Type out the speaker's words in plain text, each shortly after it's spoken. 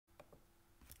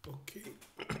Okay.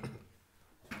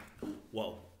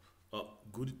 Wow.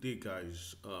 Good day,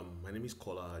 guys. My name is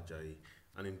Kola Ajayi,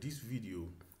 and in this video,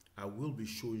 I will be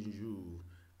showing you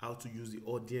how to use the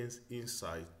audience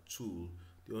insight tool,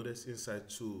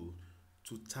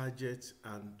 to target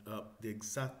and the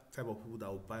exact type of people that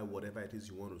will buy whatever it is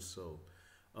you want to sell.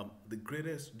 The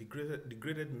greatest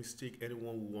mistake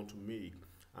anyone will want to make,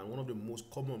 and one of the most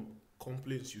common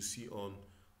complaints you see on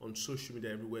social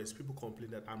media everywhere is people complain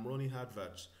that I'm running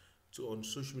adverts to on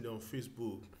social media on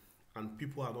Facebook, and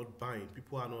people are not buying,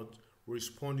 people are not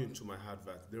responding to my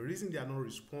advert. The reason they are not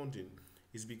responding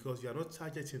is because you are not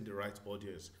targeting the right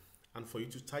audience. And for you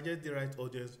to target the right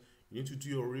audience, you need to do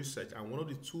your research. And one of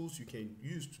the tools you can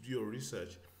use to do your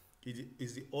research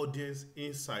is the audience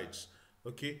insights.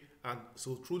 Okay, and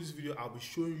so through this video, I'll be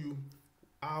showing you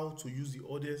how to use the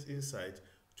audience insight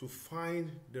to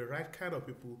find the right kind of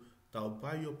people that will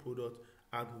buy your product,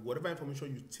 and whatever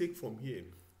information you take from here,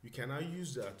 you can now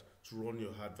use that to run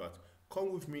your advert.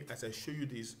 Come with me as I show you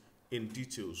this in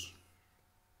details.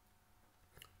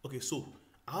 Okay, so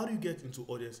how do you get into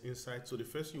audience insight? So the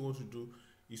first thing you want to do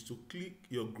is to click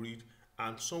your grid,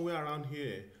 and somewhere around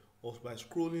here, or by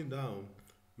scrolling down,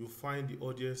 you'll find the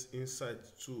audience insight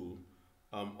tool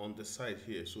on the side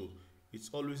here. So it's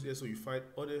always there. So you find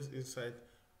audience insight.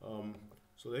 Um,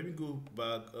 so let me go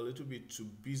back a little bit to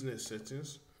business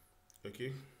settings.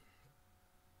 Okay,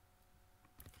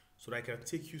 so that I can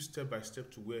take you step by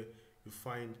step to where you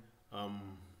find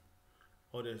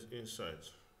audience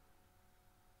insights.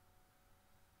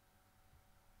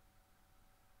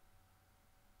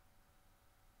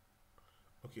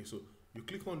 Okay, so you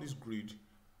click on this grid,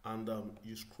 and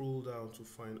you scroll down to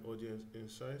find audience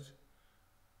insights.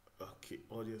 Okay,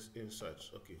 audience insights.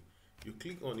 Okay, you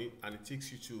click on it and it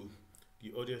takes you to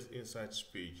the audience insights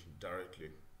page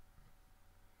directly.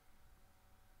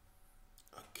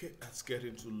 Okay, let's get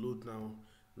into load now.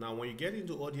 Now, when you get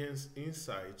into audience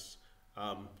insights,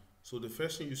 so the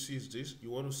first thing you see is this.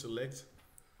 You want to select,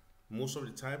 most of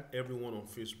the time, everyone on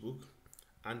Facebook,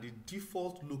 and the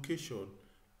default location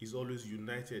is always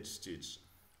United States.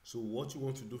 So what you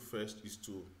want to do first is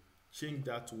to change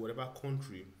that to whatever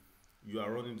country you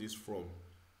are running this from,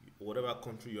 whatever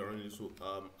country you are running this. So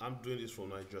I'm doing this from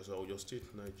Nigeria, so I'll just state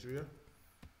Nigeria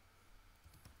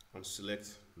and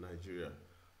select Nigeria.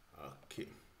 Okay,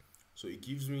 so it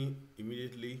gives me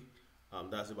immediately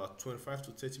that's about 25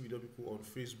 to 30 million people on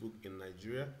Facebook in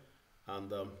Nigeria.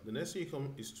 And the next thing you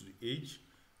come is to the age.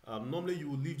 Normally you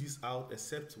will leave this out,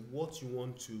 except what you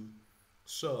want to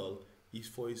sell is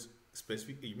for a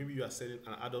specific age. Maybe you are selling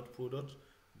an adult product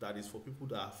that is for people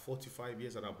that are 45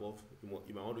 years and above. You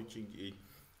might want to change the age,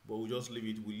 but we'll just leave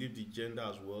it. We leave the gender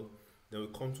as well. Then we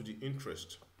come to the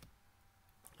interest,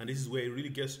 and this is where it really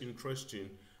gets interesting,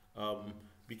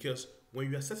 because when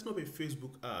you are setting up a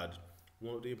Facebook ad,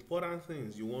 one of the important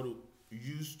things you want to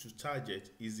use to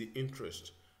target is the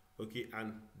interest. Okay,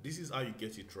 and this is how you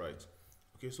get it right.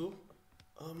 Okay, so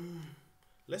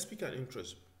let's pick an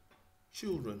interest.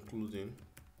 Children clothing,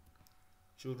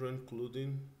 children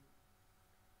clothing,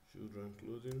 children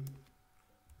clothing.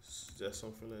 Is there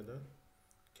something like that?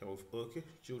 Can we, okay,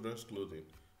 children's clothing.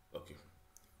 Okay,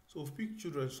 so we've picked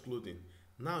children's clothing.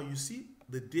 Now you see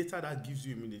the data that gives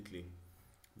you immediately.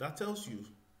 That tells you,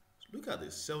 look at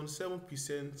this,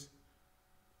 77%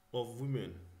 of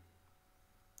women.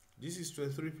 This is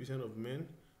 23% of men.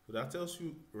 So that tells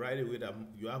you right away that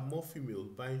you have more females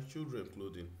buying children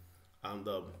clothing, and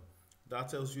that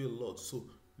tells you a lot. So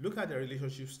look at the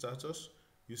relationship status.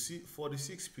 You see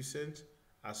 46%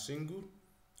 are single,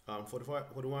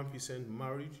 41%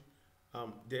 married.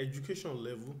 The education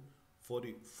level,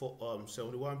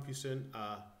 71%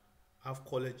 have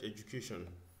college education,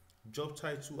 job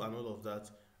title, and all of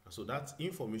that. And so that's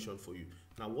information for you.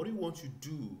 Now, what you want to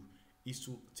do is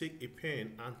to take a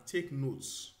pen and take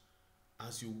notes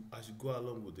as you go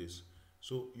along with this.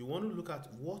 So you want to look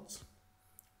at what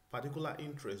particular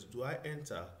interest do I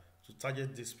enter to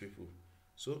target these people.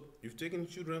 So you've taken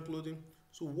children clothing.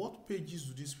 So what pages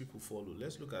do these people follow?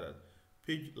 Let's look at that.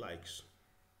 Page likes.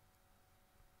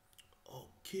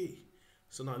 Okay,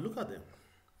 so now look at them.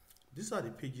 These are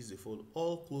the pages they follow.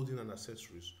 All clothing and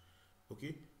accessories.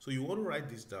 Okay, so you want to write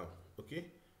this down.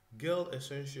 Okay, girl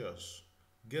essentials,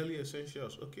 girly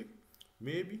essentials. Okay,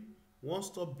 maybe one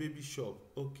stop baby shop.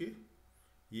 Okay,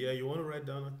 yeah, you want to write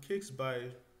down cakes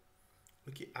by.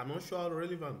 Okay, I'm not sure how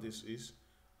relevant this is.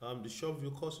 The shop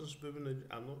view costumes baby.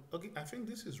 I'm not. Okay, I think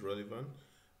this is relevant.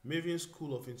 Maven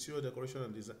School of Interior Decoration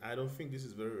and Design. I don't think this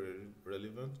is very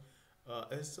relevant.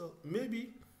 Esther,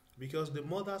 maybe because the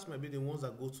mothers might be the ones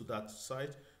that go to that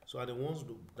site, so are the ones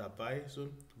that buy. So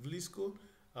Vlisco,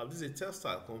 This is a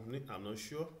textile company. I'm not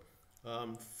sure.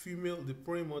 Female, the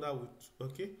praying mother with,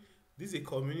 okay. This is a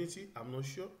community. I'm not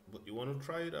sure, but you want to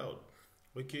try it out.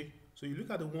 Okay. So you look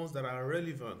at the ones that are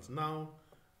relevant. Now,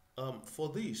 for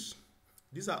this,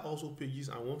 these are also pages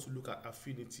I want to look at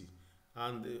affinity.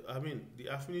 And the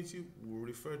affinity will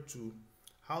refer to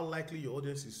how likely your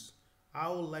audience is,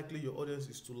 how likely your audience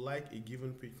is to like a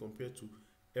given page compared to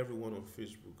everyone on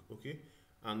Facebook. Okay.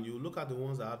 And you look at the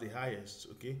ones that have the highest.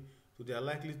 Okay. So they are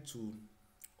likely to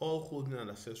all clothing and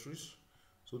accessories.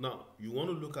 So now you want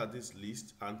to look at this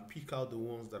list and pick out the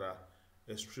ones that are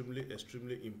extremely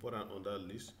important on that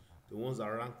list, the ones that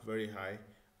rank very high,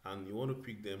 and you want to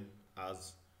pick them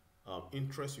as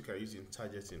interest you can use in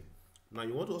targeting. Now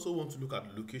you also want to look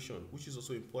at location, which is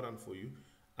also important for you.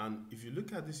 And if you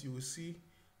look at this, you will see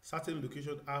certain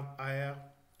locations have higher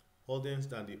audience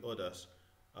than the others.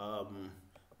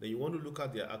 Then you want to look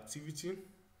at their activity.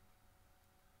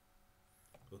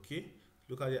 Okay,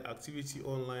 look at their activity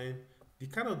online, the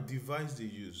kind of device they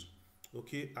use.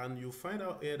 Okay, and you'll find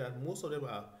out here that most of them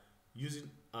are using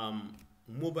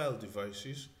mobile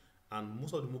devices, and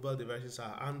most of the mobile devices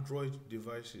are Android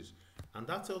devices, and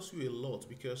that tells you a lot,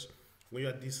 because when you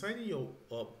are designing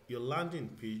your landing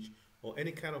page or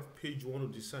any kind of page you want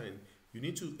to design, you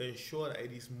need to ensure that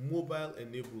it is mobile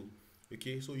enabled.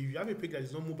 Okay, so if you have a page that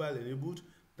is not mobile enabled,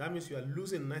 that means you are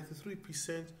losing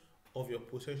 93% of your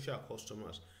potential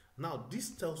customers. Now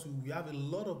this tells you we have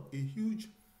a huge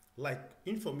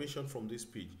information from this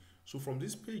page. So from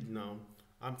this page now,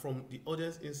 and from the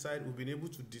audience inside, we've been able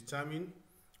to determine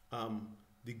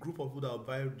the group of people that will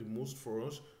buy the most for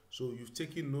us. So you've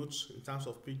taken notes in terms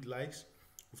of page likes,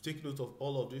 we've taken note of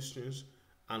all of these things,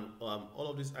 and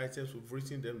all of these items, we've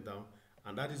written them down,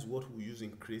 and that is what we use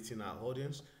in creating our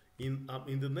audience. In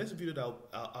the next video that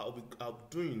I'll be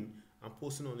doing and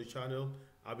posting on the channel,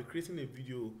 I'll be creating a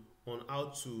video on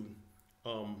how to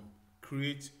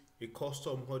create a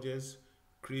custom audience,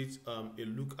 create a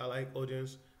look-alike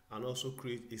audience, and also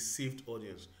create a saved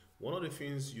audience. One of the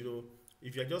things,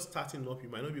 if you're just starting up, you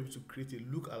might not be able to create a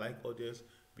look-alike audience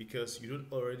because you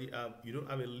don't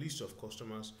have a list of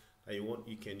customers that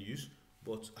you can use.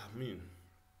 But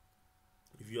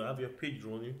if you have your page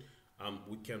running,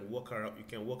 we can work around. You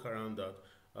can work around that.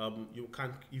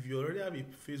 If you already have a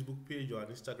Facebook page or an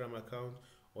Instagram account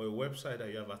or a website that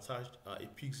you have attached a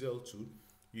pixel to,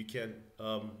 you can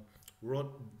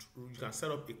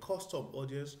set up a custom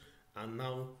audience and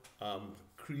now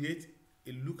create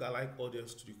a look-alike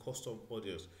audience to the custom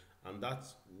audience, and that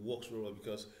works very well,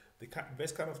 because the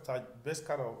best kind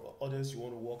of audience you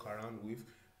want to walk around with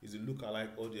is a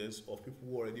look-alike audience of people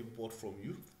who already bought from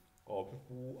you or people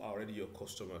who are already your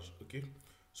customers. Okay,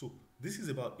 so this is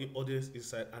about audience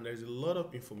insight, and there is a lot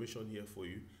of information here for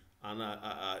you, and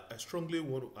I strongly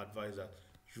want to advise that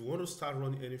if you want to start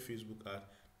running any Facebook ad,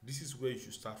 this is where you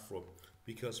should start from,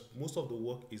 because most of the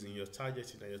work is in your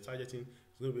targeting, and your targeting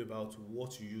is going to be about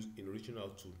what you use in reaching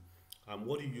out to, and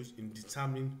what you use in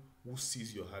determining who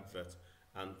sees your advert,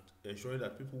 and ensuring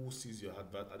that people who sees your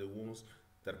advert are the ones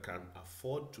that can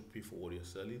afford to pay for what you're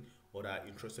selling or that are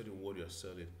interested in what you're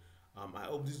selling. I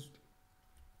hope this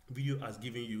video has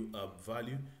given you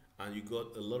value and you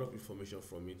got a lot of information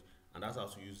from it, and that's how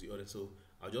to use the audience. So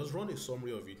I'll just run a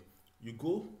summary of it. You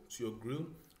go to your grill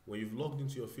when you've logged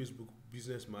into your Facebook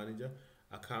Business Manager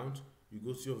account. You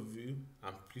go to your view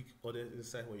and click Audience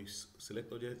Insight. When you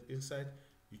select Audience Insight,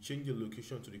 you change your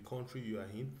location to the country you are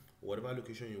in, whatever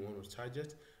location you want to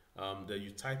target. Then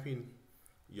you type in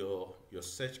your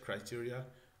search criteria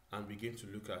and begin to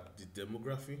look at the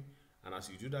demography. And as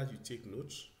you do that, you take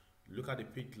notes, you look at the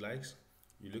page likes,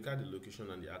 you look at the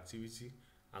location and the activity,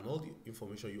 and all the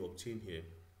information you obtain here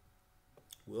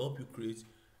will help you create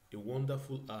a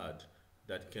wonderful ad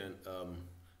that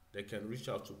can reach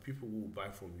out to people who will buy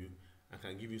from you and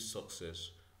can give you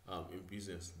success in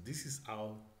business. This is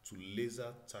how to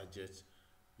laser target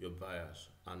your buyers,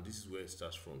 and this is where it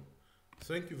starts from.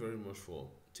 Thank you very much for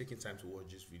taking time to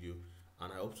watch this video,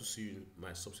 and I hope to see you in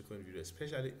my subsequent video,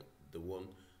 especially the one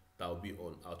that will be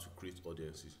on how to create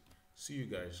audiences. See you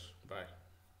guys. Bye.